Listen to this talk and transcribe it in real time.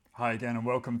Hi again and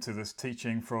welcome to this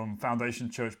teaching from Foundation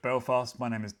Church Belfast. My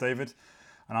name is David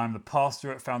and I'm the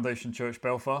pastor at Foundation Church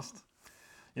Belfast.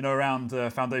 You know, around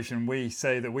Foundation we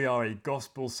say that we are a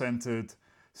gospel-centered,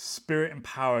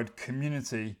 spirit-empowered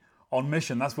community on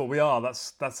mission. That's what we are.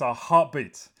 That's our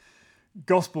heartbeat.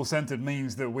 Gospel-centered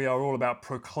means that we are all about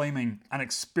proclaiming and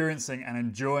experiencing and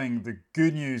enjoying the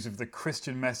good news of the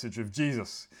Christian message of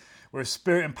Jesus. We're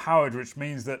spirit-empowered, which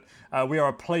means that we are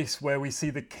a place where we see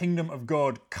the kingdom of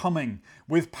God coming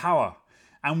with power.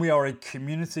 And we are a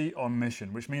community on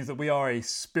mission, which means that we are a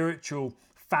spiritual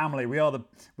family. We are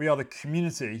the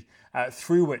community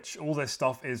through which all this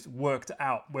stuff is worked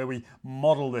out, where we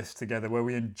model this together, where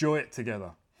we enjoy it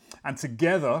together. And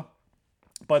together,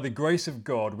 by the grace of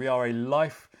God, we are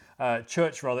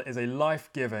church is a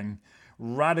life-giving,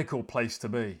 radical place to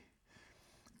be.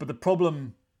 But the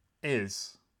problem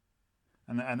is,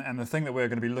 and the thing that we're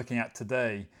going to be looking at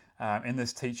today in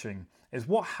this teaching, is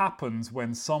what happens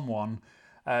when someone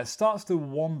starts to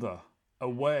wander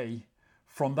away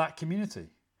from that community,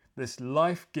 this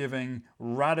life-giving,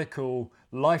 radical,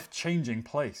 life-changing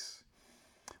place.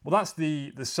 Well, that's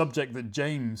the subject that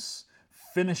James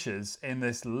finishes in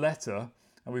this letter.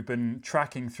 And we've been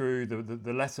tracking through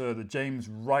the letter that James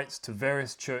writes to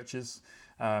various churches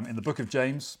in the book of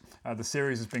James. The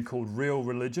series has been called Real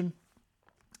Religion.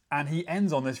 And he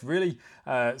ends on this really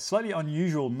slightly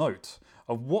unusual note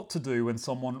of what to do when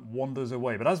someone wanders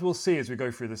away. But as we'll see as we go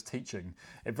through this teaching,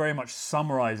 it very much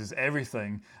summarizes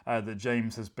everything that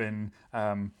James has been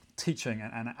teaching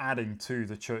and adding to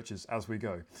the churches as we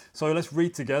go. So let's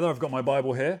read together. I've got my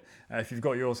Bible here. If you've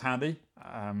got yours handy,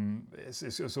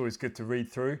 it's always good to read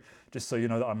through, just so you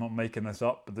know that I'm not making this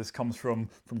up, but this comes from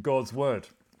God's Word.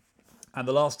 And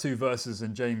the last two verses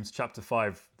in James chapter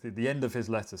 5, the end of his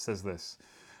letter says this: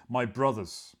 "My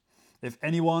brothers, if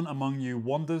anyone among you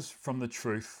wanders from the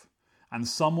truth and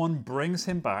someone brings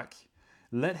him back,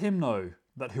 let him know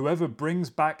that whoever brings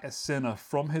back a sinner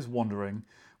from his wandering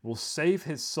will save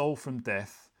his soul from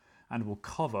death and will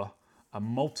cover a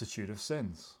multitude of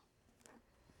sins."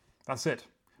 That's it.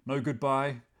 No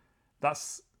goodbye.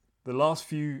 That's the last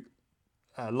few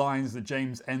lines that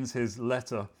James ends his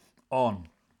letter on.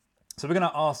 So we're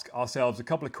going to ask ourselves a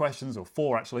couple of questions, or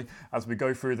four actually, as we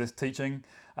go through this teaching.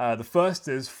 The first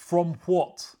is, from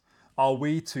what are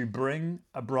we to bring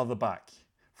a brother back?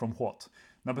 From what?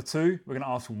 Number two, we're going to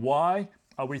ask, why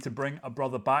are we to bring a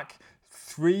brother back?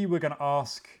 Three, we're going to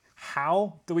ask,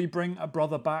 how do we bring a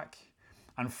brother back?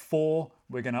 And four,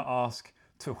 we're going to ask,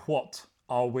 to what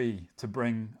are we to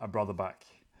bring a brother back?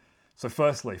 So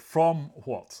firstly, from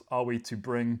what are we to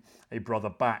bring a brother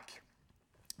back?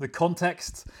 The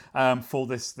context for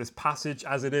this passage,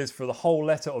 as it is for the whole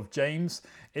letter of James,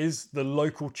 is the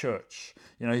local church.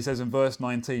 You know, he says in verse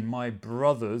 19, "My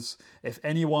brothers, if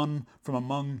anyone from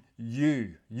among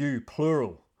you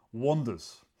plural,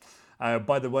 wanders."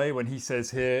 By the way, when he says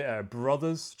here,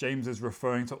 brothers, James is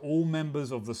referring to all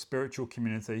members of the spiritual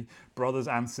community, brothers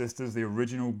and sisters. The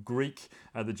original Greek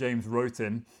that James wrote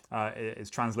in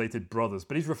is translated brothers.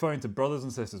 But he's referring to brothers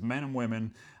and sisters, men and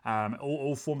women,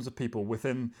 all forms of people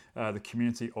within the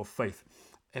community of faith.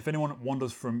 If anyone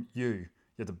wanders from you, you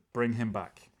have to bring him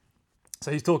back. So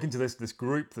he's talking to this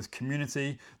group, this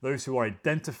community, those who are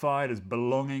identified as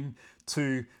belonging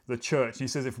to the church. And he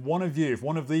says, if one of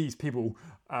these people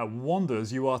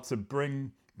wanders, you are to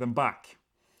bring them back.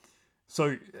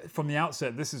 So from the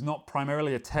outset, this is not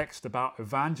primarily a text about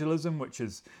evangelism, which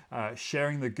is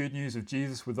sharing the good news of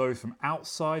Jesus with those from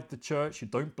outside the church who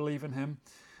don't believe in him.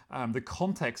 The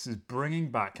context is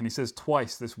bringing back, and he says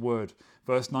twice this word,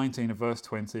 verse 19 and verse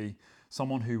 20,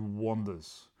 someone who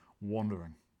wanders,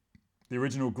 wandering. The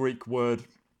original Greek word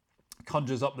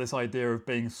conjures up this idea of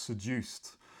being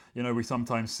seduced. You know, we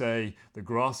sometimes say the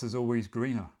grass is always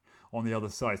greener on the other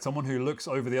side. Someone who looks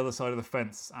over the other side of the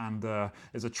fence and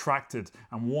is attracted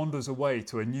and wanders away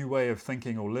to a new way of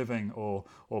thinking or living or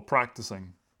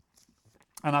practicing.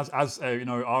 And as you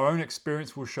know, our own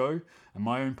experience will show, and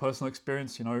my own personal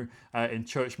experience, you know, in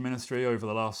church ministry over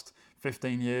the last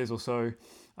 15 years or so,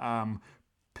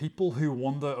 people who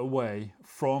wander away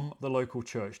from the local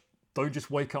church don't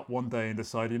just wake up one day and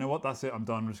decide, you know what, that's it, I'm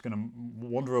done, I'm just going to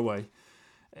wander away.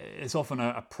 It's often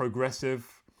a progressive,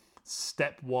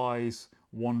 stepwise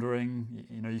wandering.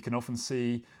 You know, you can often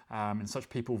see in such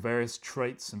people various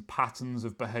traits and patterns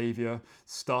of behavior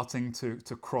starting to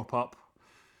crop up.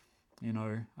 You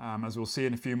know, as we'll see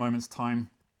in a few moments' time,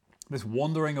 this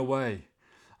wandering away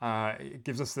it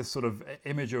gives us this sort of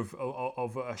image of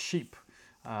a sheep.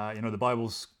 You know, the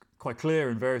Bible's quite clear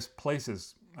in various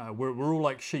places. We're all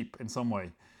like sheep in some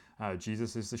way.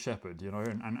 Jesus is the shepherd,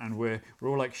 and we're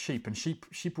all like sheep, and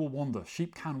sheep will wander.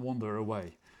 Sheep can wander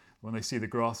away when they see the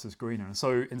grass is greener. And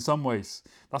so in some ways,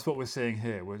 that's what we're seeing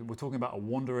here. We're talking about a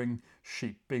wandering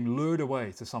sheep being lured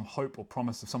away to some hope or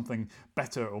promise of something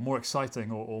better or more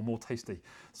exciting or more tasty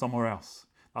somewhere else.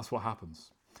 That's what happens.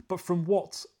 But from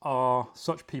what are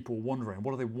such people wandering?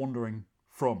 What are they wandering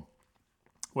from?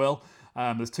 Well,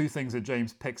 there's two things that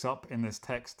James picks up in this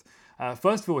text.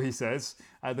 First of all, he says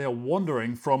they are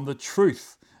wandering from the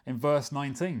truth in verse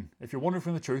 19. If you're wandering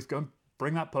from the truth, go and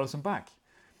bring that person back.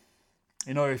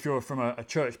 If you're from a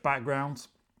church background,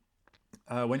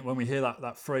 when we hear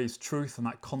that phrase truth and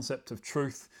that concept of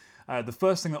truth, the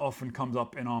first thing that often comes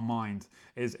up in our mind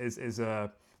is the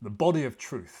body of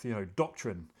truth,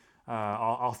 doctrine,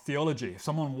 our theology. If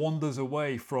someone wanders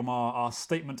away from our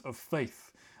statement of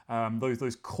faith,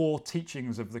 those core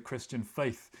teachings of the Christian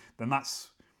faith, then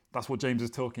that's what James is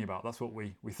talking about. That's what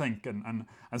we think. And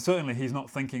certainly he's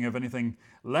not thinking of anything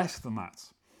less than that.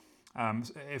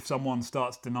 If someone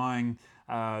starts denying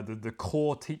the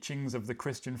core teachings of the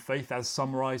Christian faith as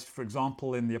summarized, for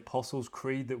example, in the Apostles'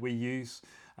 Creed that we use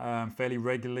fairly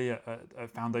regularly at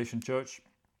Foundation Church,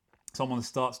 someone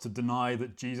starts to deny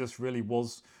that Jesus really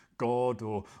was God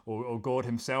or God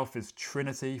himself is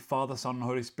Trinity, Father, Son, and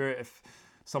Holy Spirit, if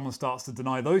someone starts to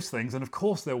deny those things, and of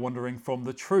course they're wandering from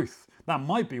the truth. That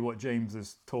might be what James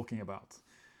is talking about.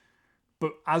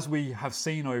 But as we have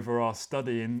seen over our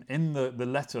study in the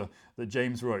letter that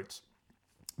James wrote,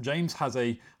 James has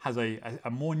a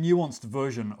more nuanced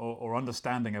version or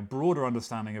understanding, a broader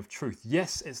understanding of truth.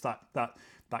 Yes, it's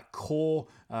that core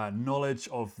knowledge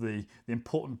of the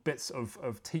important bits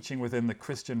of teaching within the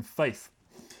Christian faith.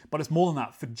 But it's more than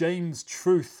that. For James,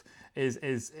 truth is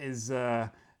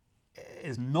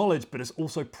knowledge, but it's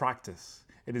also practice.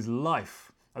 It is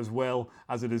life as well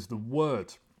as it is the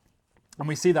word. And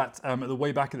we see that at the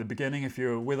way back at the beginning, if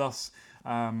you're with us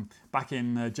back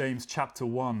in James chapter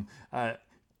 1,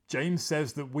 James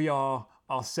says that we are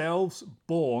ourselves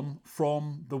born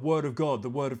from the word of God, the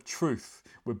word of truth.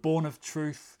 We're born of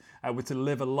truth. We're to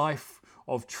live a life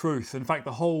of truth. In fact,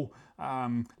 the whole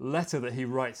letter that he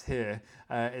writes here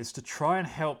is to try and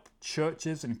help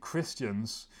churches and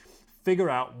Christians figure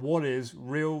out what is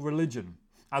real religion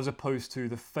as opposed to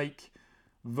the fake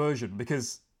version.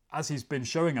 Because as he's been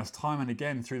showing us time and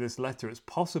again through this letter, it's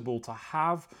possible to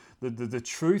have the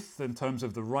truth in terms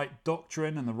of the right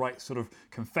doctrine and the right sort of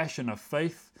confession of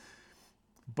faith,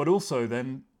 but also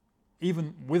then,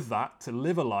 even with that, to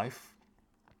live a life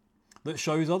that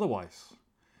shows otherwise.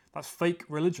 That's fake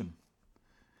religion.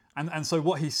 And so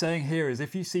what he's saying here is,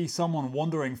 if you see someone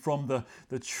wandering from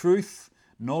the truth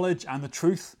knowledge and the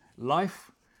truth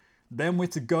life, then we're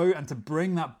to go and to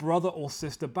bring that brother or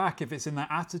sister back. If it's in their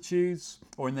attitudes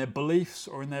or in their beliefs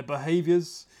or in their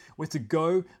behaviors, we're to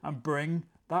go and bring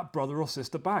that brother or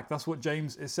sister back. That's what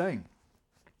James is saying.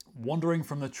 Wandering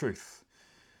from the truth.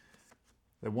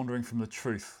 They're wandering from the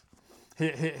truth.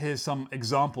 Here's some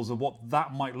examples of what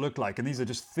that might look like. And these are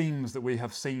just themes that we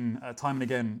have seen time and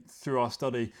again through our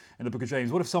study in the book of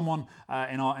James. What if someone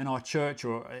in our church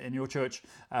or in your church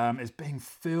is being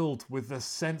filled with the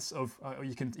sense of,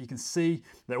 you can see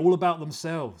they're all about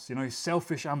themselves,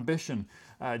 selfish ambition,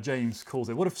 James calls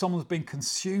it. What if someone's being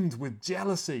consumed with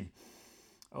jealousy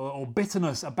or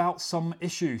bitterness about some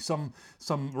issue, some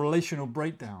relational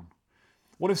breakdown?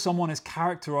 What if someone is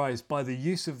characterized by the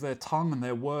use of their tongue and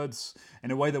their words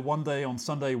in a way that one day on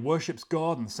Sunday worships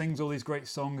God and sings all these great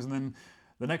songs, and then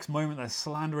the next moment they're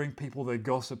slandering people, they're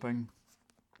gossiping?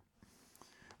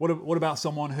 What about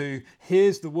someone who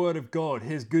hears the word of God,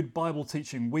 hears good Bible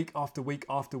teaching week after week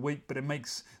after week, but it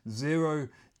makes zero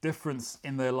difference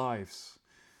in their lives?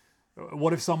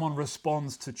 What if someone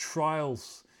responds to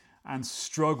trials and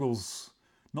struggles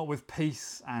not with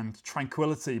peace and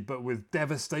tranquility, but with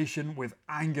devastation, with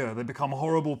anger? They become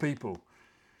horrible people.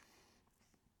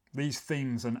 These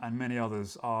themes and many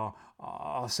others are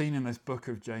seen in this book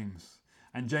of James.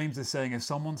 And James is saying, if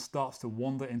someone starts to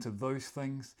wander into those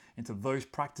things, into those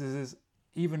practices,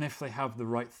 even if they have the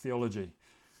right theology,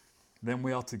 then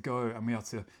we are to go and we are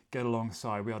to get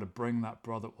alongside. We are to bring that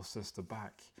brother or sister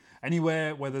back.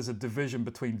 Anywhere where there's a division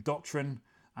between doctrine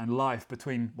and life,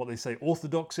 between what they say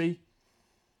orthodoxy,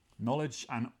 knowledge,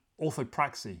 and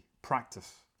orthopraxy,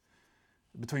 practice,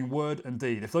 between word and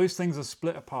deed. If those things are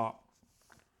split apart,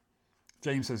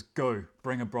 James says, go,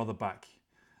 bring a brother back,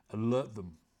 alert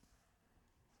them.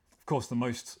 Of course, the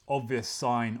most obvious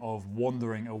sign of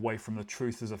wandering away from the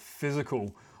truth is a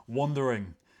physical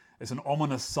wandering. It's an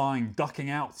ominous sign,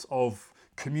 ducking out of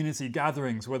community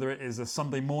gatherings, whether it is a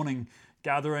Sunday morning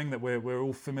gathering that we're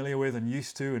all familiar with and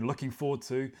used to and looking forward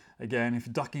to. Again, if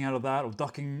you're ducking out of that or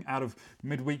ducking out of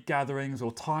midweek gatherings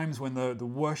or times when the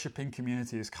worshipping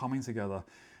community is coming together,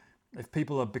 if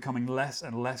people are becoming less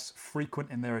and less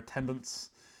frequent in their attendance,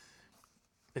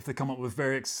 if they come up with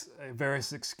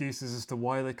various excuses as to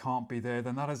why they can't be there,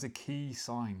 then that is a key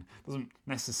sign. It doesn't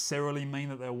necessarily mean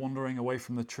that they're wandering away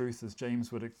from the truth as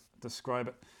James would describe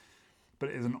it, but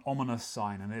it is an ominous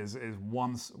sign, and it is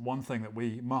one thing that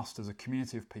we must, as a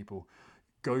community of people,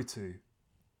 go to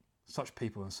such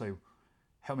people and say,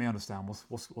 help me understand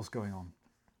what's going on.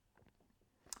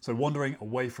 So wandering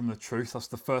away from the truth, that's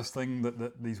the first thing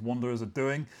that these wanderers are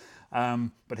doing.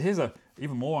 But here's a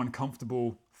even more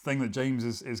uncomfortable thing that James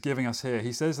is giving us here.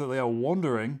 He says that they are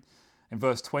wandering, in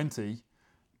verse 20,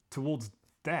 towards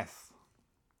death.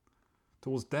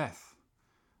 Towards death.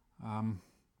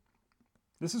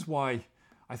 This is why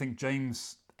I think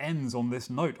James ends on this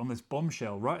note, on this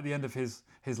bombshell, right at the end of his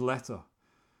letter.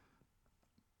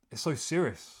 It's so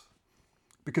serious.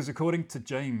 Because according to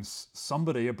James,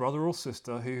 somebody, a brother or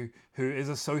sister who is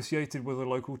associated with a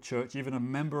local church, even a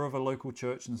member of a local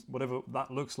church, and whatever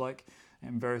that looks like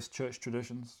in various church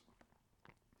traditions,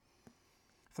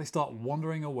 if they start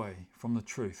wandering away from the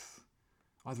truth,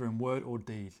 either in word or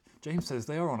deed, James says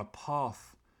they are on a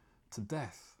path to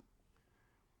death.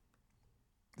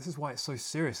 This is why it's so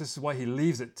serious. This is why he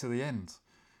leaves it to the end.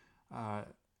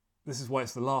 This is why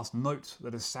it's the last note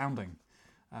that is sounding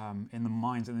in the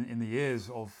minds and in the ears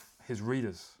of his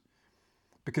readers.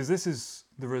 Because this is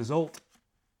the result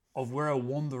of where a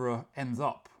wanderer ends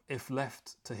up if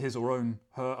left to his or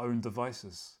her own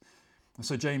devices. And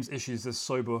so James issues this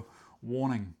sober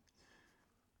warning.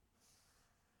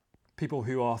 People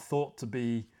who are thought to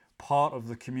be part of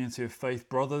the community of faith,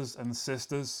 brothers and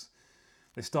sisters,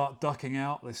 they start ducking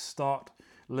out, they start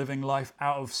living life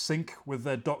out of sync with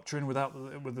their doctrine,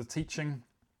 with the teaching.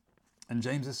 And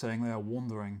James is saying they are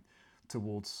wandering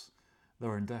towards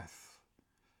their own death.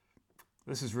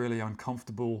 This is really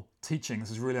uncomfortable teaching.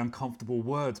 This is really uncomfortable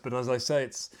words. But as I say,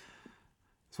 it's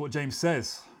what James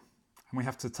says. And we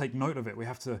have to take note of it. We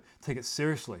have to take it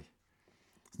seriously.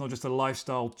 It's not just a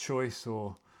lifestyle choice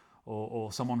or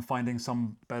someone finding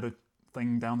some better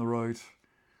thing down the road.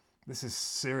 This is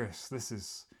serious. This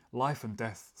is life and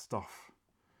death stuff.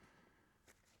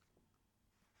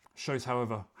 Shows,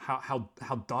 however,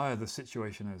 how dire the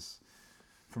situation is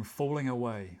from falling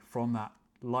away from that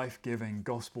life-giving,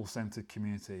 gospel-centered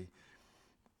community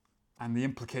and the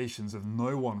implications of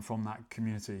no one from that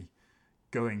community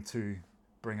going to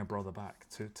bring a brother back,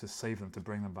 to save them, to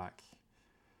bring them back.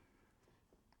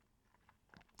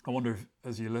 I wonder if,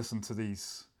 as you listen to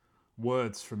these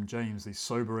words from James, these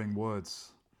sobering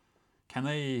words, can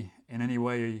they in any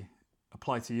way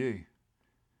apply to you?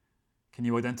 Can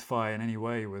you identify in any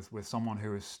way with someone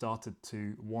who has started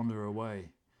to wander away,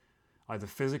 either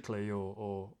physically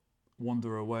or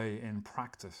wander away in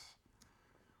practice?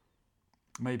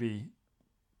 Maybe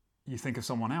you think of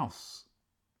someone else,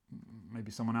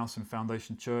 maybe someone else in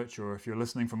Foundation Church, or if you're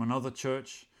listening from another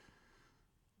church,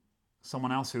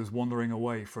 someone else who's wandering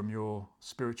away from your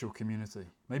spiritual community.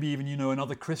 Maybe even you know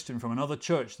another Christian from another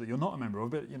church that you're not a member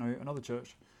of, but another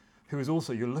church, who is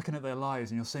also, you're looking at their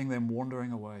lives and you're seeing them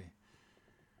wandering away.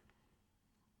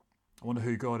 I wonder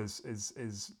who God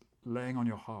is laying on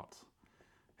your heart.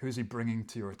 Who is he bringing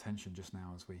to your attention just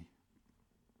now as we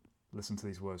listen to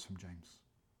these words from James?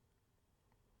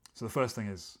 So the first thing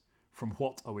is, from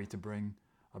what are we to bring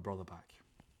a brother back?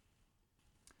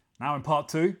 Now in part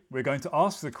 2, we're going to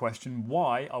ask the question,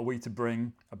 why are we to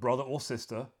bring a brother or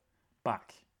sister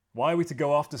back? Why are we to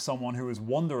go after someone who is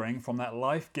wandering from that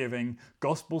life-giving,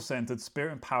 gospel-centered,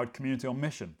 spirit-empowered community on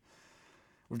mission?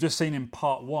 We've just seen in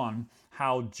part 1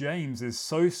 how James is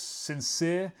so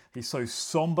sincere, he's so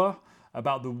somber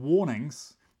about the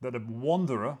warnings that a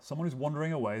wanderer, someone who's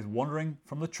wandering away, is wandering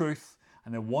from the truth,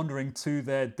 and they're wandering to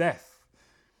their death.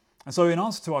 And so in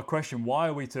answer to our question, why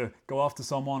are we to go after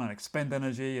someone and expend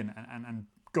energy and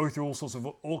go through all sorts of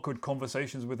awkward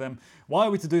conversations with them, why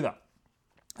are we to do that?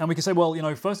 And we can say, well,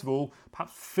 first of all,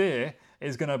 perhaps fear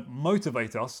is going to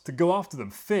motivate us to go after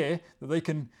them. Fear that they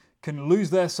can lose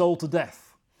their soul to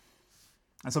death.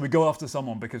 And so we go after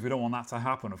someone because we don't want that to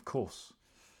happen, of course.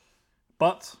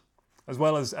 But as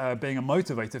well as being a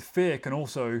motivator, fear can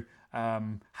also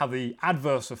have the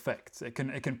adverse effect. It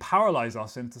can paralyze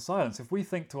us into silence. If we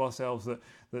think to ourselves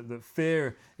that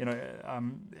fear,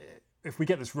 if we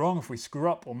get this wrong, if we screw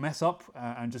up or mess up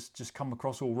and just come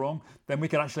across all wrong, then we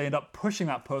can actually end up pushing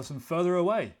that person further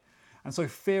away. And so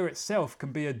fear itself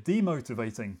can be a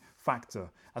demotivating factor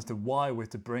as to why we're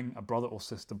to bring a brother or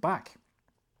sister back.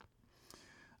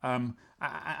 And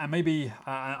maybe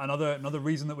another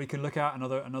reason that we can look at,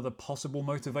 another possible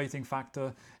motivating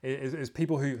factor, is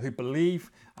people who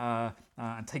believe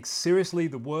and take seriously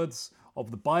the words of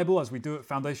the Bible, as we do at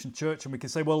Foundation Church, and we can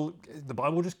say, well, the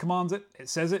Bible just commands it, it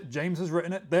says it, James has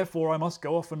written it, therefore I must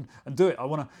go off and do it. I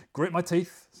want to grit my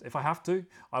teeth if I have to.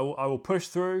 I will push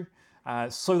through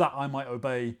so that I might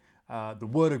obey the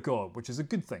Word of God, which is a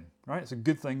good thing, right? It's a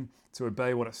good thing to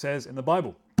obey what it says in the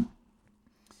Bible.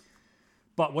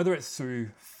 But whether it's through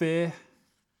fear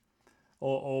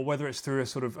or whether it's through a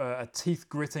sort of a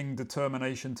teeth-gritting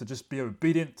determination to just be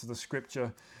obedient to the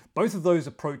Scripture, both of those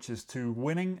approaches to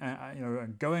winning,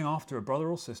 and going after a brother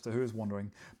or sister who is wandering,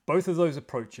 both of those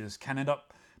approaches can end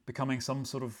up becoming some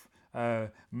sort of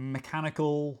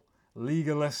mechanical,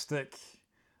 legalistic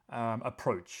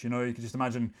approach. You can just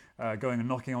imagine going and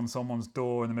knocking on someone's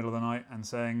door in the middle of the night and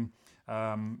saying,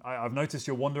 I've noticed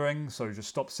you're wandering, so just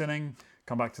stop sinning,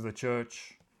 come back to the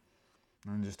church,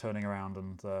 and just turning around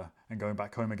and going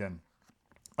back home again.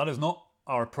 That is not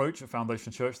our approach at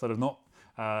Foundation Church. That is not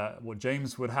what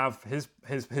James would have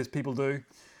his people do.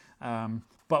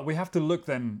 But we have to look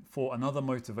then for another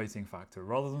motivating factor,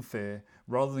 rather than fear,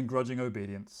 rather than grudging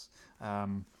obedience.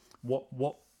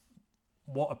 What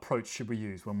approach should we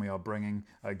use when we are going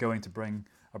to bring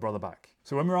a brother back?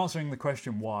 So when we're answering the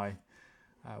question why,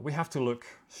 we have to look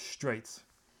straight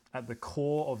at the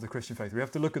core of the Christian faith. We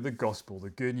have to look at the gospel, the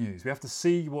good news. We have to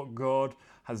see what God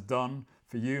has done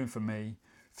for you and for me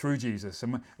through Jesus.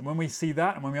 And when we see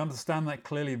that, and when we understand that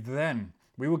clearly, then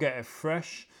we will get a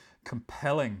fresh,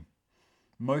 compelling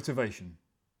motivation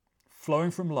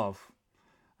flowing from love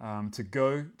to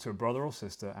go to a brother or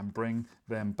sister and bring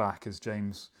them back, as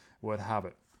James would have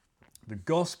it. The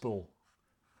gospel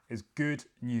is good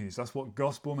news. That's what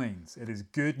gospel means. It is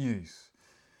good news.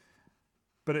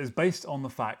 But it is based on the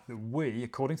fact that we,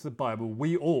 according to the Bible,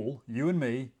 we all, you and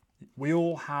me, we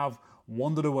all have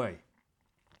wandered away.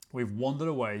 We've wandered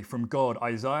away from God.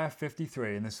 Isaiah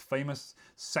 53, in this famous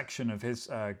section of his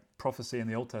prophecy in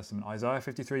the Old Testament, Isaiah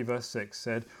 53 verse 6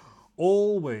 said,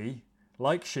 all we,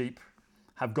 like sheep,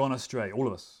 have gone astray, all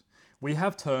of us. We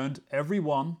have turned every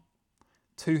one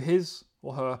to his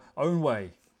or her own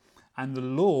way. And the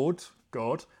Lord,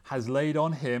 God, has laid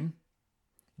on him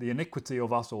the iniquity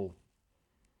of us all.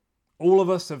 All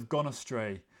of us have gone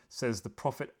astray, says the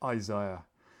prophet Isaiah.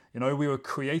 We were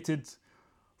created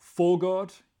for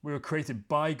God. We were created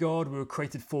by God. We were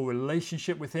created for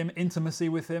relationship with him, intimacy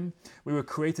with him. We were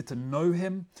created to know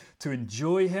him, to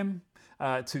enjoy him,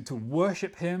 to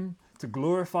worship him, to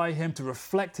glorify him, to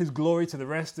reflect his glory to the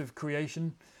rest of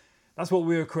creation. That's what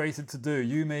we were created to do,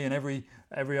 you, me, and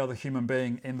every other human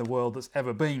being in the world that's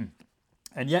ever been.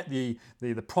 And yet the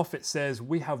prophet says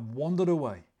we have wandered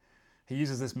away. He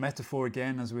uses this metaphor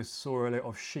again, as we saw earlier,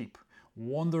 of sheep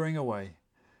wandering away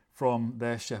from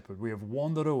their shepherd. We have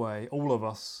wandered away, all of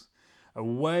us,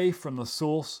 away from the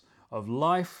source of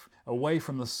life, away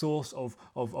from the source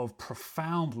of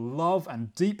profound love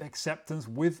and deep acceptance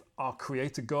with our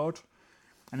Creator God.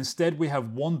 And instead we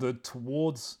have wandered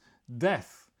towards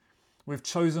death. We've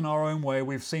chosen our own way.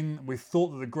 We've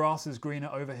thought that the grass is greener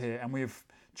over here, and we've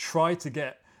tried to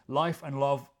get life and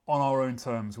love on our own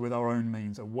terms, with our own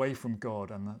means, away from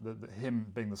God and him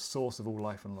being the source of all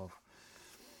life and love.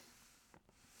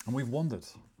 And we've wandered.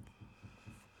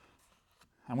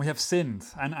 And we have sinned.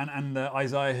 And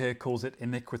Isaiah here calls it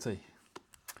iniquity.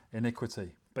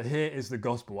 Iniquity. But here is the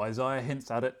gospel. Isaiah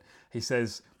hints at it. He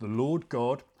says, the Lord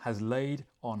God has laid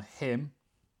on him,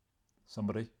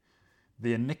 somebody,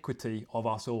 the iniquity of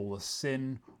us all, the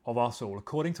sin of us all.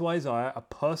 According to Isaiah, a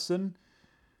person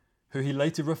who he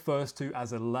later refers to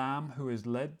as a lamb who is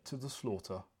led to the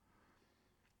slaughter,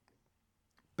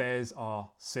 bears our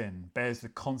sin, bears the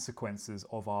consequences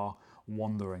of our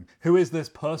wandering. Who is this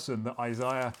person that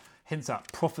Isaiah hints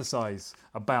at, prophesies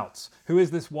about? Who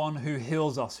is this one who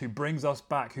heals us, who brings us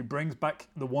back, who brings back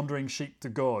the wandering sheep to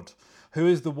God? Who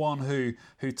is the one who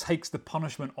takes the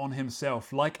punishment on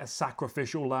himself like a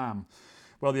sacrificial lamb?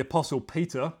 Well, the Apostle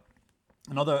Peter,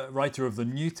 another writer of the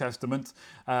New Testament,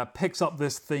 picks up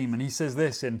this theme, and he says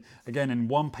this in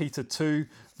 1 Peter 2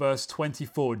 verse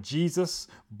 24, Jesus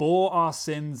bore our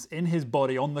sins in his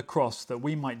body on the cross that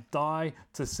we might die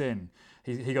to sin.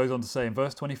 He goes on to say in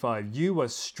verse 25, you were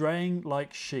straying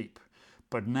like sheep,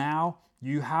 but now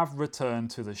you have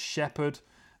returned to the shepherd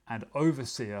and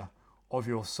overseer of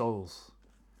your souls.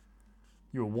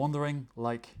 You were wandering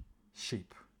like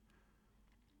sheep.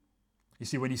 You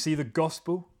see, when you see the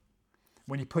gospel,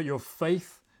 when you put your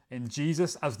faith in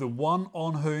Jesus as the one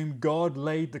on whom God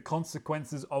laid the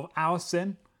consequences of our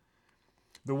sin,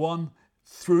 the one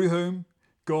through whom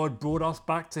God brought us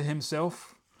back to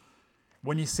himself,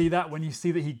 When you see that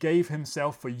he gave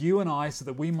himself for you and I so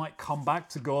that we might come back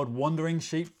to God, wandering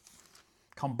sheep,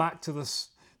 come back to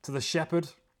the shepherd,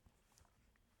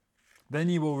 then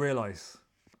you will realize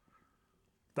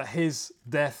that his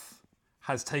death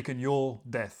has taken your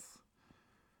death.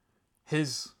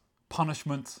 His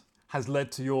punishment has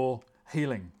led to your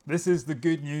healing. This is the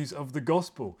good news of the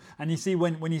gospel. And you see,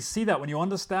 when you see that, when you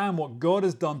understand what God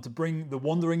has done to bring the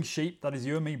wandering sheep, that is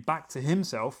you and me, back to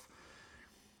himself,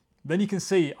 then you can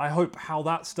see, I hope, how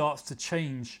that starts to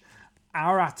change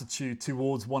our attitude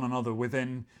towards one another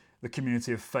within the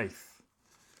community of faith.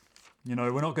 You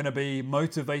know, we're not going to be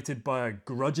motivated by a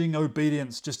grudging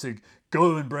obedience just to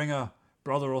go and bring a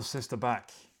brother or sister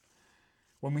back.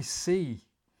 When we see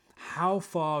how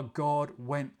far God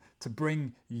went to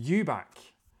bring you back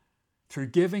through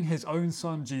giving his own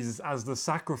son Jesus as the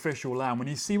sacrificial lamb, when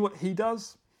you see what he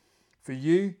does for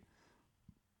you,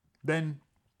 then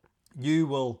you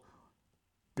will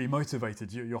be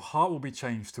motivated. Your heart will be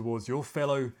changed towards your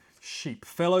fellow sheep,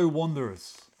 fellow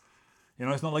wanderers. You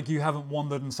know, it's not like you haven't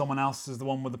wandered and someone else is the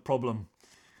one with the problem.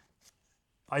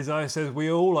 Isaiah says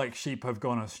we all like sheep have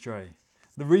gone astray.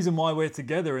 The reason why we're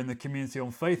together in the community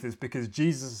on faith is because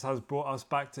Jesus has brought us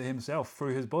back to himself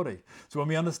through his body. So when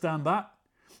we understand that,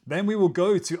 then we will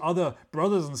go to other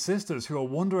brothers and sisters who are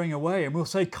wandering away and we'll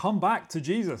say, come back to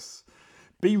Jesus.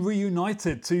 Be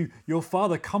reunited to your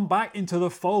Father. Come back into the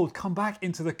fold. Come back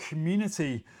into the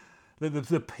community,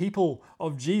 the people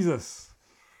of Jesus.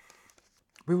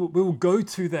 We will go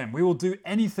to them. We will do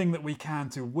anything that we can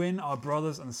to win our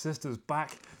brothers and sisters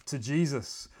back to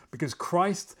Jesus. Because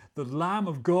Christ, the Lamb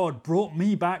of God, brought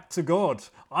me back to God.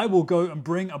 I will go and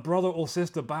bring a brother or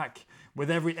sister back with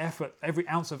every effort, every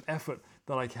ounce of effort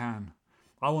that I can.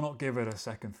 I will not give it a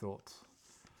second thought.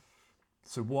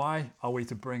 So why are we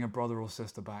to bring a brother or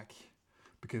sister back?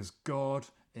 Because God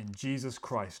in Jesus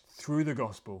Christ, through the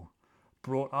gospel,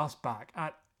 brought us back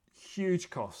at huge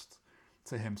cost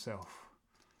to himself.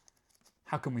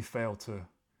 How can we fail to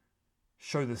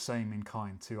show the same in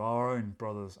kind to our own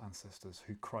brothers and sisters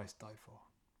who Christ died for?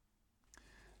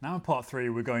 Now in part 3,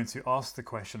 we're going to ask the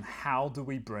question, how do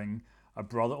we bring a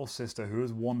brother or sister who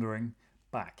is wandering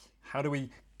back? How do we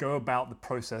go about the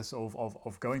process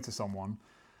of going to someone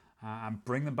and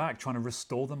bring them back, trying to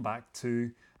restore them back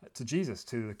to Jesus,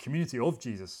 to the community of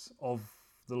Jesus, of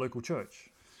the local church?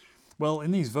 Well,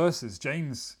 in these verses,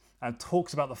 James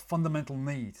talks about the fundamental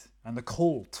need and the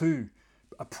call to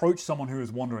approach someone who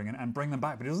is wandering and bring them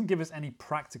back, but he doesn't give us any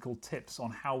practical tips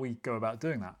on how we go about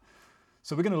doing that.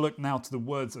 So we're going to look now to the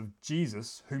words of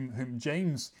Jesus, whom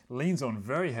James leans on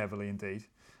very heavily indeed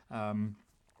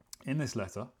in this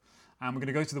letter. And we're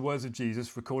going to go to the words of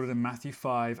Jesus recorded in Matthew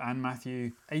 5 and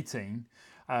Matthew 18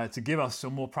 to give us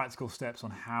some more practical steps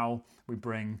on how we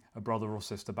bring a brother or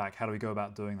sister back. How do we go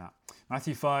about doing that?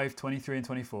 Matthew 5, 23 and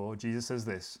 24, Jesus says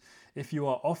this, "If you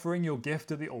are offering your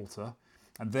gift at the altar,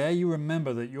 and there you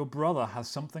remember that your brother has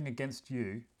something against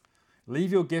you,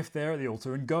 leave your gift there at the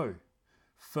altar and go.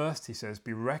 First," he says,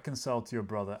 "be reconciled to your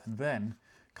brother, and then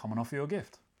come and offer your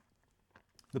gift."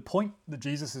 The point that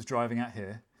Jesus is driving at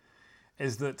here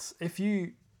is that if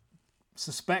you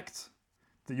suspect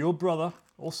that your brother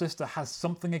or sister has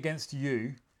something against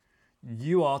you,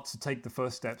 you are to take the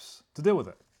first steps to deal with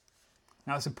it.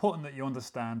 Now, it's important that you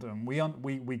understand and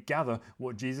we gather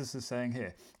what Jesus is saying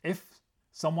here. If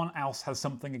someone else has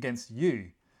something against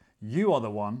you, you are the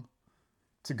one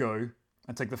to go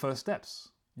and take the first steps.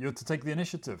 You're to take the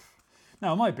initiative.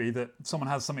 Now, it might be that someone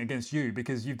has something against you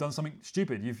because you've done something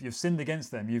stupid. You've sinned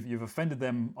against them. You've offended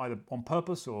them either on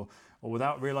purpose or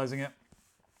without realizing it.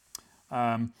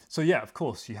 So yeah, of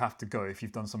course, you have to go. If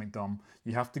you've done something dumb,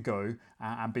 you have to go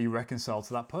and be reconciled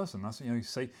to that person. That's,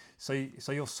 say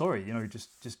you're sorry.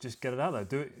 Just get it out there.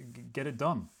 Do it. Get it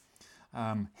done.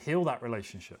 Heal that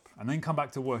relationship, and then come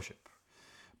back to worship.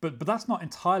 But that's not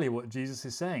entirely what Jesus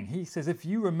is saying. He says, if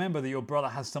you remember that your brother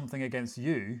has something against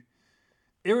you,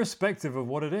 irrespective of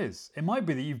what it is, it might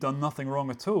be that you've done nothing wrong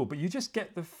at all, but you just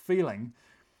get the feeling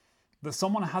that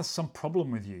someone has some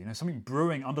problem with you, something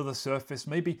brewing under the surface,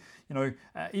 maybe,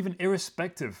 even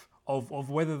irrespective of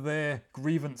whether their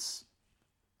grievance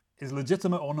is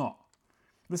legitimate or not.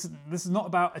 This is not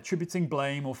about attributing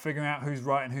blame or figuring out who's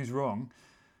right and who's wrong.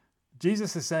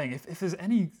 Jesus is saying, if there's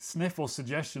any sniff or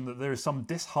suggestion that there is some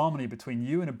disharmony between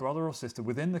you and a brother or sister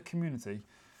within the community,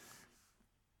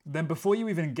 then before you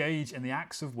even engage in the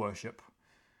acts of worship,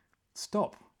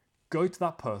 stop. Go to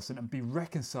that person and be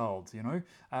reconciled,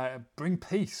 bring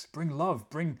peace, bring love,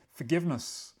 bring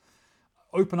forgiveness.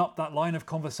 Open up that line of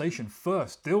conversation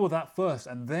first. Deal with that first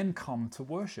and then come to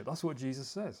worship. That's what Jesus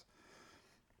says.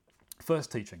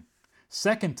 First teaching.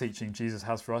 Second teaching Jesus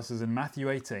has for us is in Matthew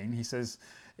 18. He says,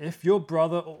 if your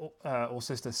brother or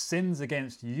sister sins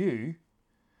against you,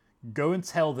 go and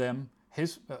tell them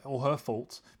his or her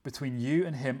fault between you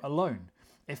and him alone.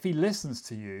 If he listens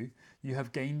to you, you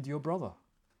have gained your brother.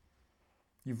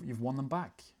 You've won them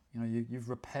back. You've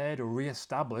repaired or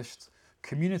re-established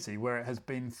community where it has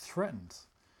been threatened.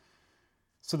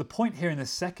 So the point here in this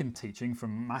second teaching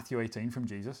from Matthew 18 from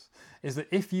Jesus is that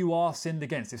if you are sinned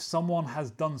against, if someone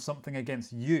has done something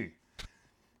against you,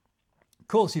 of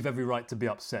course you've every right to be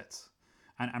upset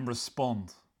and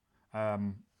respond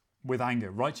with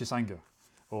anger, righteous anger,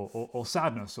 or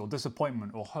sadness, or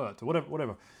disappointment, or hurt, or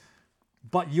whatever.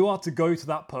 But you are to go to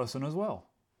that person as well.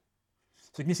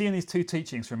 So you can see in these two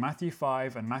teachings from Matthew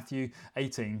 5 and Matthew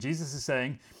 18, Jesus is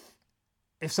saying,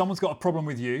 if someone's got a problem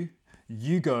with you,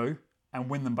 you go and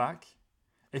win them back.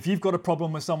 If you've got a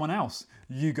problem with someone else,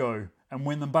 you go and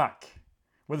win them back.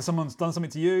 Whether someone's done something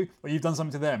to you or you've done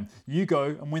something to them, you go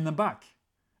and win them back.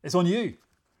 It's on you.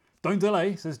 Don't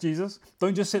delay, says Jesus.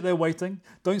 Don't just sit there waiting.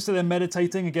 Don't sit there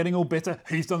meditating and getting all bitter.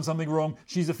 He's done something wrong.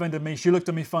 She's offended me. She looked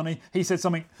at me funny. He said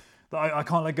something that I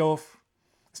can't let go of.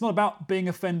 It's not about being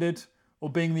offended or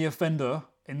being the offender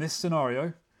in this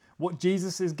scenario. What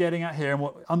Jesus is getting at here and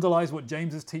what underlies what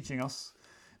James is teaching us,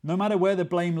 no matter where the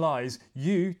blame lies,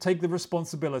 you take the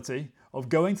responsibility of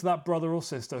going to that brother or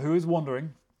sister who is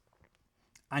wandering,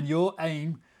 and your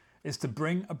aim is to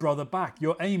bring a brother back.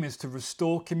 Your aim is to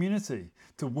restore community,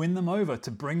 to win them over,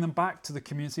 to bring them back to the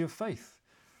community of faith.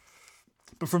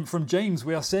 But from James,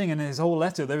 we are seeing in his whole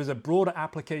letter, there is a broader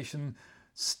application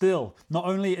still. Not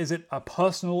only is it a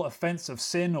personal offense of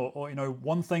sin or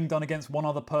one thing done against one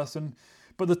other person,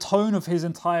 but the tone of his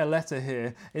entire letter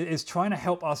here is trying to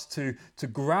help us to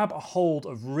grab a hold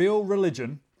of real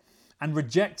religion and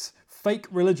reject fake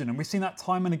religion. And we've seen that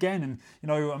time and again.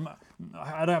 And,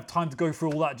 I don't have time to go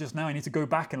through all that just now. I need to go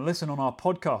back and listen on our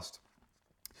podcast.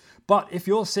 But if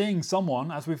you're seeing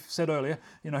someone, as we've said earlier,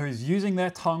 who's using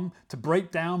their tongue to break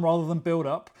down rather than build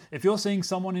up, if you're seeing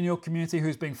someone in your community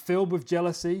who's being filled with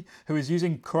jealousy, who is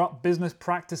using corrupt business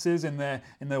practices in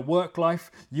their work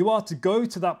life, you are to go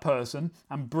to that person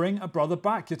and bring a brother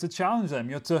back. You're to challenge them.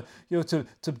 You're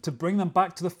to bring them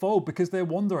back to the fold because they're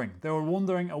wandering. They're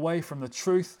wandering away from the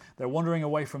truth. They're wandering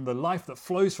away from the life that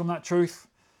flows from that truth.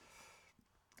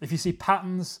 If you see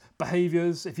patterns,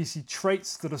 behaviors, if you see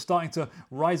traits that are starting to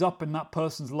rise up in that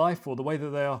person's life or the way that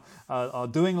they are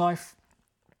doing life,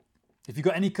 if you've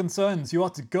got any concerns, you are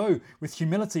to go with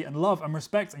humility and love and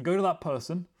respect and go to that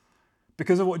person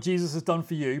because of what Jesus has done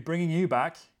for you, bringing you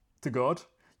back to God.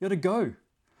 You're to go.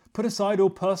 Put aside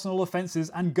all personal offenses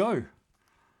and go.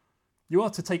 You are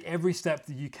to take every step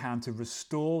that you can to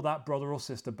restore that brother or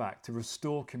sister back, to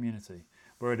restore community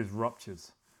where it is ruptured.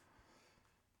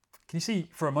 Can you see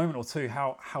for a moment or two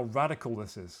how radical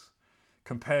this is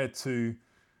compared to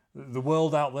the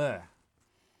world out there?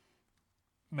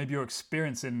 Maybe your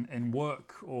experience in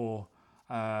work or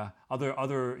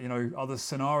other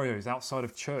scenarios outside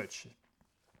of church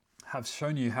have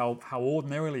shown you how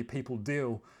ordinarily people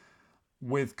deal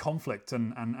with conflict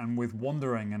and with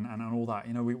wandering and all that.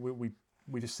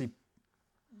 We just see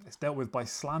it's dealt with by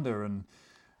slander and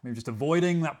maybe just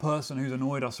avoiding that person who's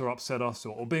annoyed us or upset us,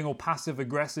 or being all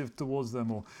passive-aggressive towards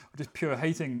them, or just pure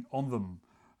hating on them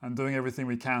and doing everything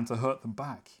we can to hurt them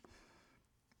back.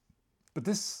 But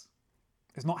this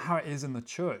is not how it is in the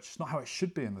church. It's not how it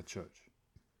should be in the church.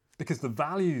 Because the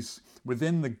values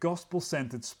within the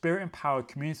gospel-centered, spirit-empowered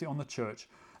community on the church,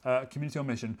 community on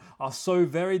mission, are so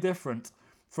very different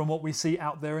from what we see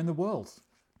out there in the world.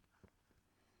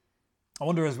 I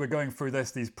wonder, as we're going through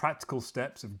these practical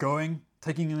steps of going,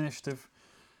 taking initiative,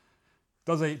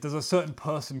 does a certain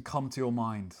person come to your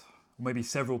mind? Or maybe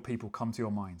several people come to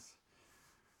your mind?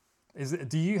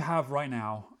 Do you have right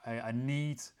now a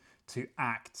need to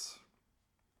act?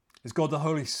 Is God the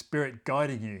Holy Spirit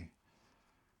guiding you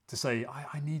to say,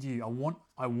 I need you,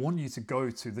 I want you to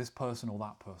go to this person or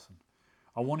that person.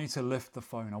 I want you to lift the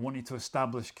phone. I want you to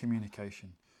establish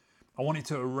communication. I want you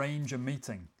to arrange a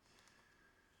meeting.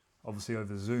 Obviously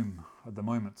over Zoom at the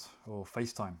moment, or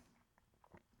FaceTime.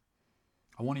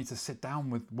 I want you to sit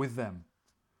down with them.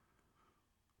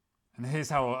 And here's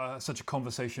how such a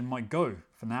conversation might go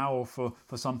for now or for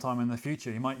some time in the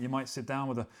future. You might sit down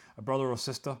with a brother or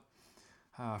sister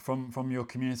from your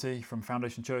community, from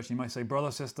Foundation Church. And you might say, brother,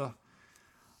 sister,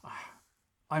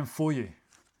 I'm for you.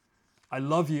 I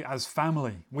love you as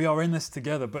family. We are in this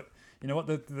together. But you know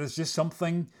what? There's just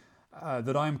something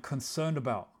that I'm concerned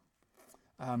about.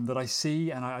 That I see,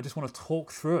 and I just want to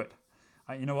talk through it.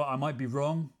 You know what, I might be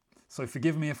wrong, so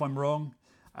forgive me if I'm wrong,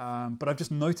 but I've just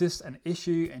noticed an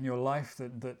issue in your life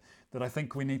that I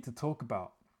think we need to talk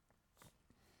about.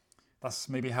 That's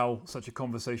maybe how such a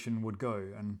conversation would go.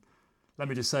 And let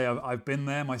me just say, I've been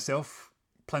there myself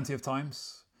plenty of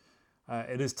times.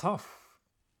 It is tough.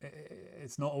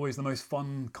 It's not always the most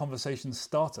fun conversation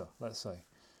starter, let's say.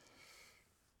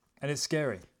 And it's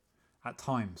scary, at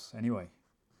times anyway.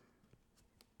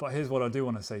 But here's what I do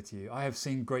want to say to you. I have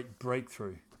seen great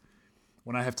breakthrough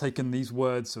when I have taken these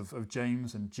words of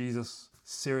James and Jesus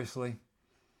seriously.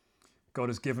 God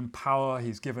has given power,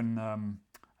 He's given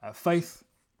faith,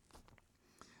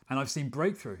 and I've seen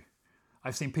breakthrough.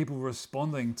 I've seen people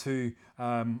responding to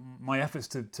my efforts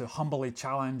to humbly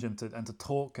challenge and to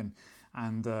talk,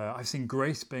 and I've seen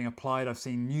grace being applied. I've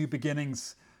seen new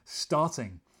beginnings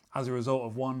starting as a result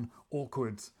of one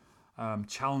awkward,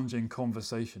 challenging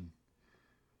conversation.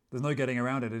 There's no getting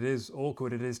around it. It is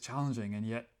awkward, it is challenging, and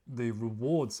yet the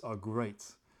rewards are great.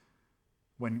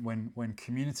 When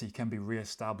community can be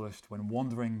re-established, when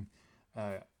wandering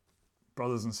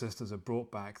brothers and sisters are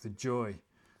brought back, the joy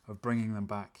of bringing them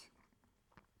back.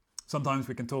 Sometimes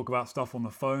we can talk about stuff on the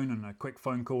phone and a quick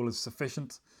phone call is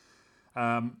sufficient.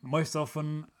 Most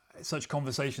often, such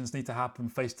conversations need to happen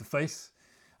face to face.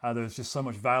 There's just so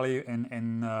much value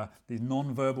in these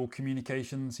non-verbal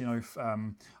communications.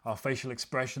 Our facial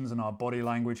expressions and our body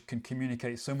language can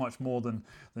communicate so much more than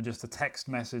just a text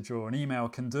message or an email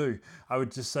can do. I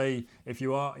would just say, if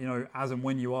you are, as and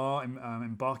when you are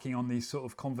embarking on these sort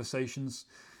of conversations,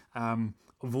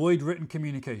 avoid written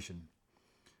communication.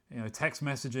 Text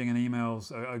messaging and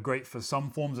emails are great for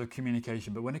some forms of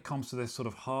communication, but when it comes to this sort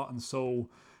of heart and soul,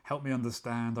 help me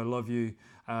understand, I love you,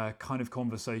 kind of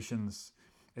conversations,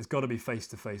 it's got to be face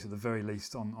to face at the very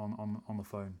least on the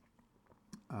phone.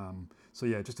 So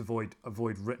yeah, just avoid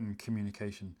written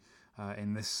communication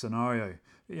in this scenario.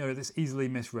 It's easily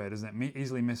misread, isn't it?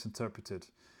 Easily misinterpreted.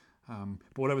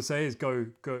 But what I would say is go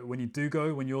when you do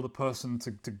go, when you're the person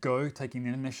to go, taking the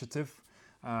initiative,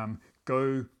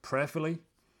 go prayerfully.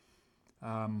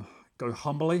 Go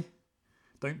humbly.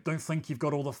 Don't think you've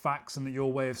got all the facts and that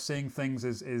your way of seeing things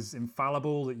is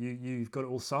infallible, that you've got it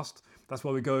all sussed. That's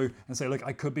why we go and say, look,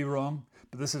 I could be wrong,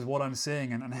 but this is what I'm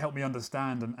seeing, and help me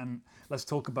understand, and let's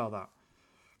talk about that.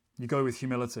 You go with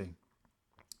humility.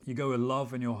 You go with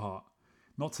love in your heart,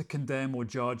 not to condemn or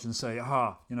judge and say,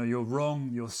 you're wrong,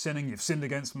 you're sinning, you've sinned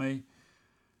against me.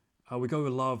 We go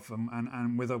with love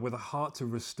and with a heart to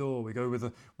restore. We go with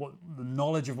the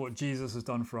knowledge of what Jesus has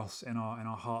done for us in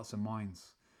our hearts and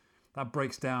minds. That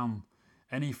breaks down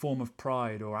any form of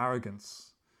pride or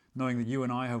arrogance, knowing that you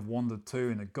and I have wandered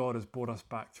too, and that God has brought us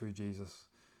back through Jesus.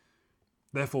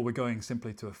 Therefore, we're going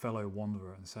simply to a fellow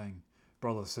wanderer and saying,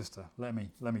 brother, sister, let me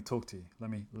talk to you. Let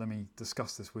me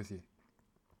discuss this with you.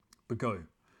 But go.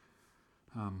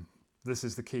 This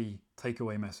is the key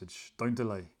takeaway message. Don't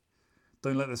delay.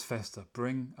 Don't let this fester.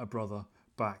 Bring a brother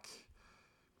back.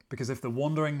 Because if the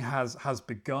wandering has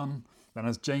begun, then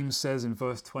as James says in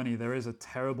verse 20, there is a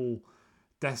terrible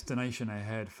destination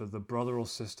ahead for the brother or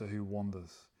sister who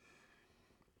wanders.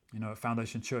 At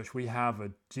Foundation Church, we have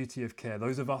a duty of care.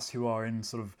 Those of us who are in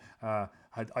sort of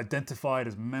identified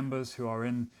as members, who are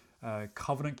in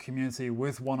covenant community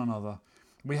with one another,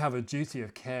 we have a duty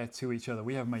of care to each other.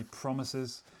 We have made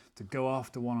promises to go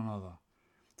after one another,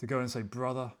 to go and say,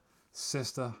 brother,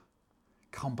 sister,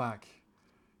 come back,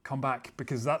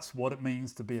 because that's what it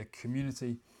means to be a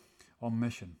community on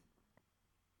mission.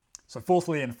 So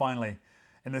fourthly and finally,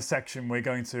 in this section, we're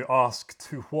going to ask,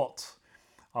 to what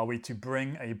are we to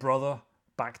bring a brother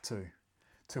back to?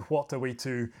 To what are we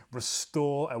to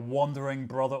restore a wandering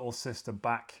brother or sister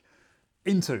back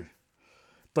into?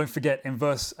 Don't forget, in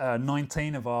verse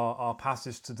 19 of our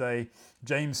passage today,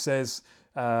 James says,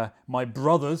 my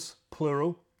brothers,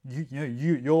 plural,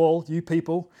 you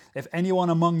people, if anyone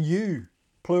among you,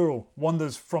 plural,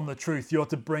 wanders from the truth, you're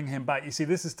to bring him back. You see,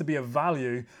 this is to be a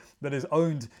value that is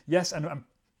owned, yes, and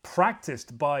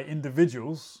practiced by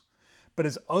individuals, but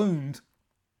is owned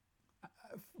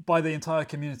by the entire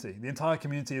community. The entire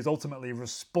community is ultimately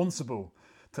responsible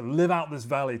to live out this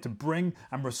value, to bring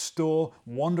and restore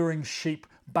wandering sheep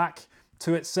back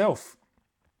to itself.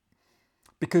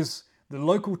 Because the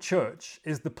local church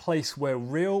is the place where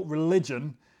real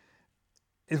religion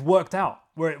is worked out,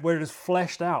 where it is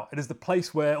fleshed out. It is the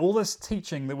place where all this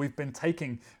teaching that we've been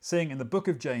seeing in the book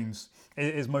of James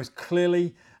is most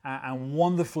clearly and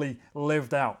wonderfully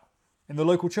lived out in the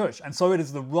local church. And so it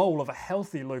is the role of a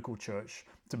healthy local church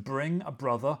to bring a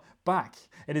brother back.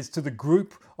 It is to the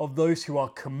group of those who are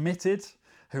committed,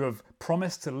 who have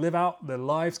promised to live out their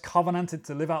lives, covenanted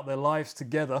to live out their lives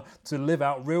together, to live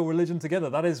out real religion together.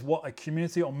 That is what a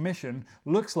community on mission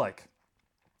looks like.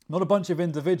 Not a bunch of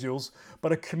individuals,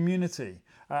 but a community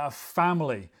a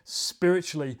family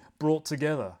spiritually brought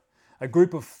together, a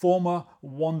group of former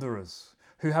wanderers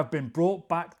who have been brought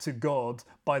back to God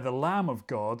by the Lamb of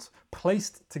God,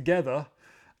 placed together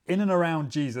in and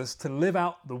around Jesus to live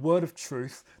out the word of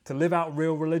truth, to live out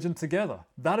real religion together.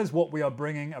 That is what we are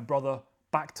bringing a brother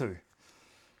back to.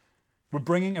 We're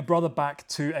bringing a brother back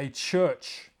to a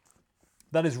church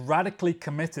that is radically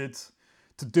committed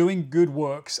to doing good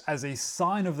works as a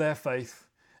sign of their faith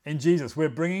in Jesus. We're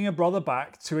bringing a brother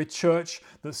back to a church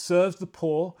that serves the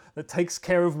poor, that takes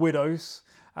care of widows,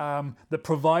 that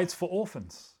provides for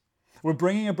orphans. We're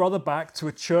bringing a brother back to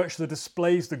a church that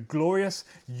displays the glorious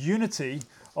unity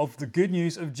of the good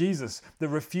news of Jesus, that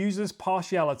refuses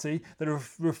partiality, that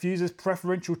refuses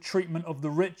preferential treatment of the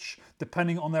rich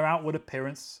depending on their outward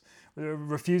appearance,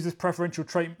 refuses preferential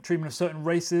treatment of certain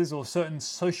races or certain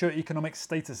socio-economic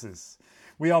statuses.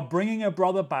 We are bringing a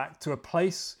brother back to a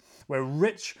place where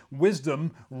rich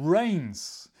wisdom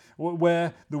reigns,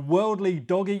 where the worldly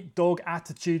dog-eat-dog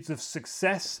attitudes of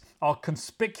success are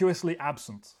conspicuously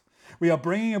absent. We are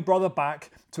bringing a brother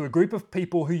back to a group of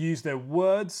people who use their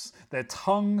words, their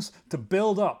tongues to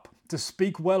build up, to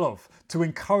speak well of, to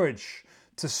encourage,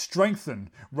 to strengthen,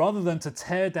 rather than to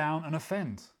tear down and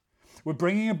offend. We're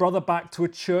bringing a brother back to a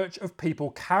church of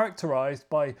people characterized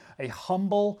by a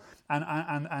humble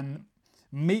and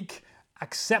meek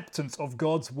acceptance of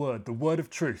God's word, the word of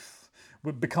truth.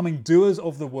 We're becoming doers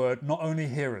of the word, not only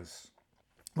hearers.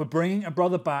 We're bringing a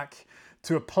brother back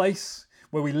to a place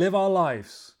where we live our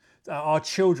lives, our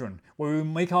children, where we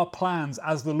make our plans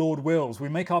as the Lord wills. We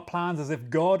make our plans as if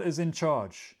God is in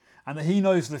charge and that He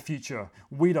knows the future.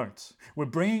 We don't. We're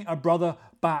bringing a brother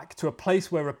back to a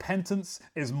place where repentance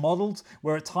is modeled,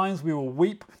 where at times we will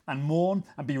weep and mourn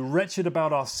and be wretched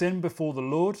about our sin before the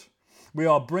Lord. We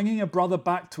are bringing a brother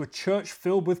back to a church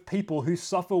filled with people who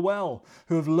suffer well,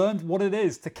 who have learned what it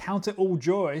is to count it all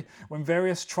joy when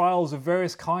various trials of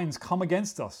various kinds come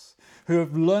against us, who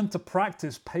have learned to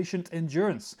practice patient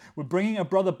endurance. We're bringing a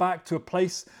brother back to a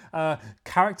place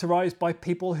characterized by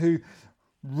people who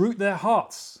root their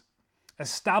hearts,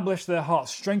 establish their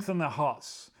hearts, strengthen their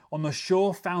hearts on the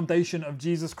sure foundation of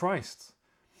Jesus Christ.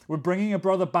 We're bringing a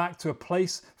brother back to a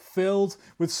place filled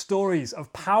with stories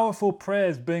of powerful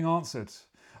prayers being answered,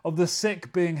 of the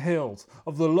sick being healed,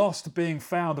 of the lost being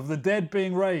found, of the dead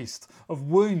being raised, of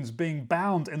wounds being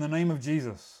bound in the name of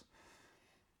Jesus.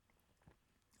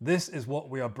 This is what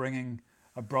we are bringing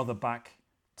a brother back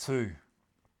to.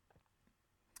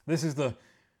 This is the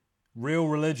real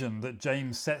religion that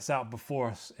James sets out before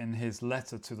us in his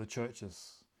letter to the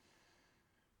churches.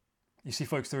 You see,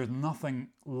 folks, there is nothing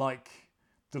like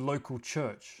the local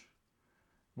church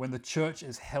when the church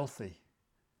is healthy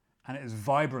and it is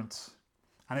vibrant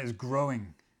and it is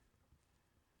growing.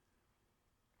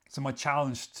 So my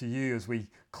challenge to you as we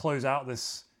close out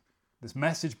this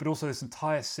message, but also this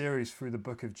entire series through the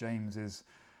book of James is,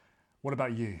 what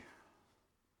about you?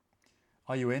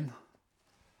 Are you in?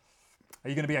 Are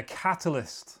you going to be a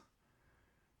catalyst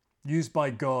used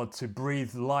by God to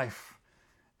breathe life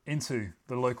into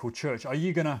the local church? Are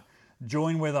you going to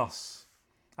join with us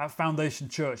at Foundation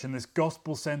Church in this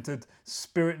gospel-centered,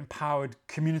 spirit-empowered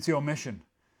community on mission?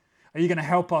 Are you going to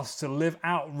help us to live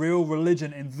out real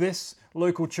religion in this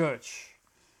local church?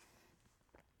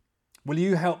 Will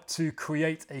you help to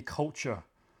create a culture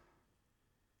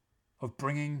of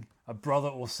bringing a brother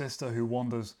or sister who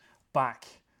wanders back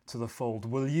to the fold?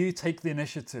 Will you take the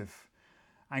initiative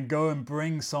and go and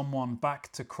bring someone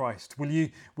back to Christ? Will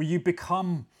you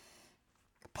become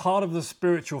part of the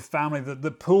spiritual family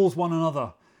that pulls one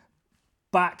another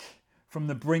back from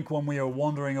the brink when we are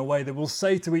wandering away, that will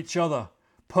say to each other,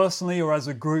 personally or as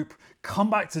a group, come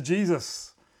back to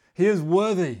Jesus. He is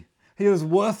worthy. He is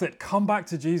worth it. Come back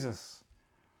to Jesus.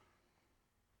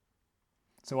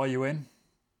 So are you in?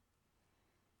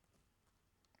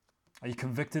 Are you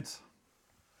convicted?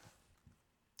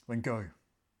 Then go.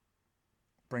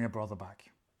 Bring a brother back.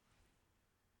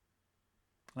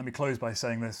 Let me close by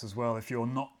saying this as well. If you're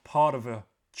not part of a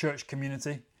church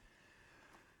community,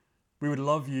 we would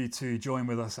love you to join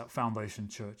with us at Foundation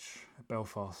Church at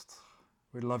Belfast.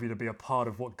 We'd love you to be a part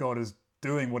of what God is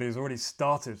doing, what He has already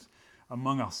started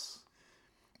among us.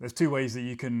 There's two ways that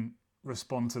you can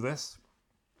respond to this,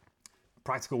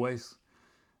 practical ways.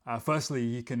 Firstly,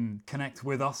 you can connect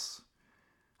with us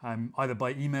either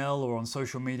by email or on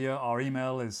social media. Our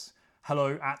email is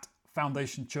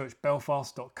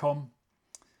hello@foundationchurchbelfast.com.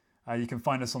 You can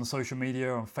find us on social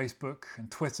media, on Facebook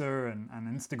and Twitter and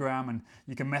Instagram, and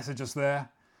you can message us there.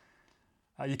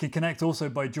 You can connect also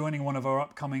by joining one of our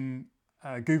upcoming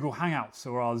Google Hangouts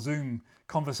or our Zoom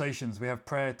conversations. We have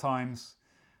prayer times,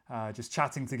 just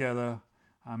chatting together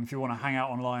If you want to hang out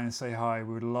online and say hi,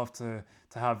 we would love to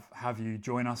have you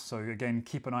join us. So again,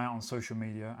 keep an eye out on social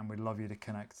media and we'd love you to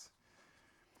connect.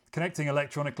 Connecting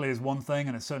electronically is one thing,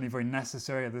 and it's certainly very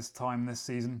necessary at this time, this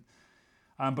season.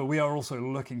 But we are also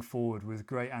looking forward with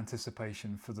great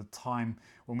anticipation for the time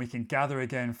when we can gather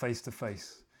again face to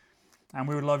face. And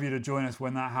we would love you to join us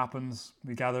when that happens.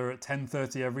 We gather at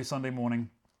 10:30 every Sunday morning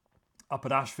up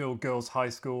at Ashfield Girls High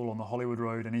School on the Hollywood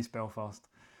Road in East Belfast.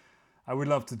 I would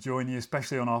love to join you,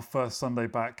 especially on our first Sunday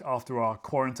back after our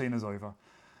quarantine is over,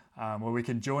 where we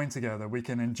can join together. We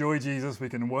can enjoy Jesus, we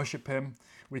can worship him,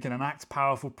 we can enact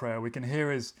powerful prayer, we can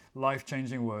hear his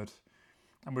life-changing word.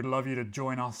 And we'd love you to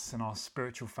join us in our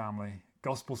spiritual family,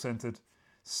 gospel-centered,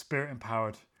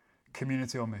 spirit-empowered,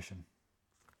 community on mission.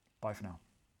 Bye for now.